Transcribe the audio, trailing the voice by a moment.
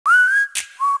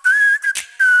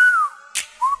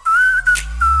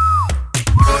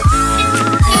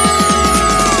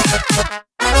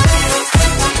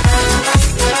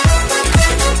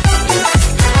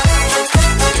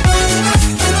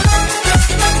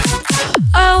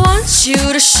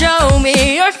you to show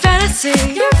me your fantasy.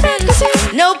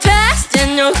 No past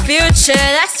and no future,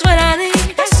 that's what I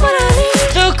need.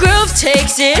 The groove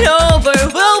takes it over,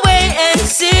 we'll wait and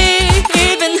see.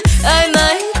 Even I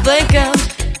might blink out,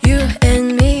 you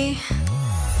and me.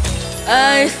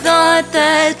 I thought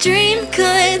that dream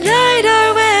could light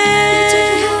our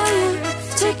way.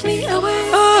 Take me away.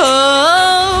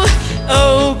 Oh,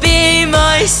 oh, be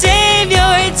my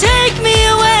savior, take me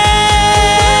away.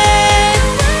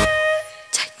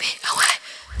 Take me away.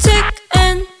 Tick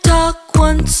and talk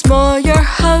once more, you're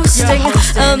hosting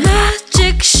a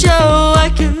magic show I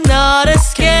cannot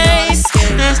escape.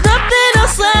 There's nothing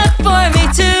else left for me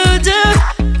to do.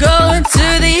 Going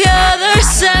to the other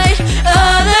side,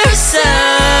 other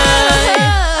side.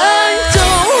 I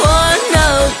don't wanna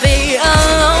be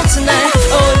alone tonight.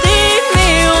 Oh, leave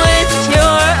me with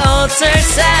your altered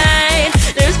side.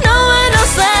 There's no one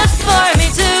else left for me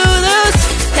to lose.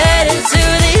 Heading to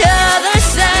the other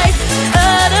side,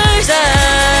 other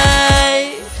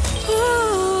side.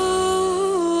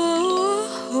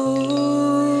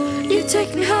 Ooh, you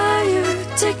take me higher,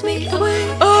 take me away.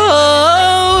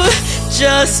 Oh,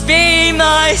 just be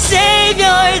my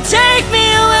savior, take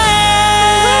me away.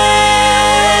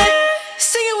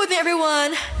 Sing it with me,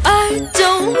 everyone. I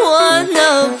don't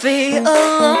wanna be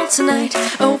alone tonight.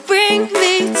 Oh, bring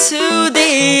me to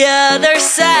the other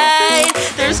side.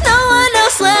 There's no one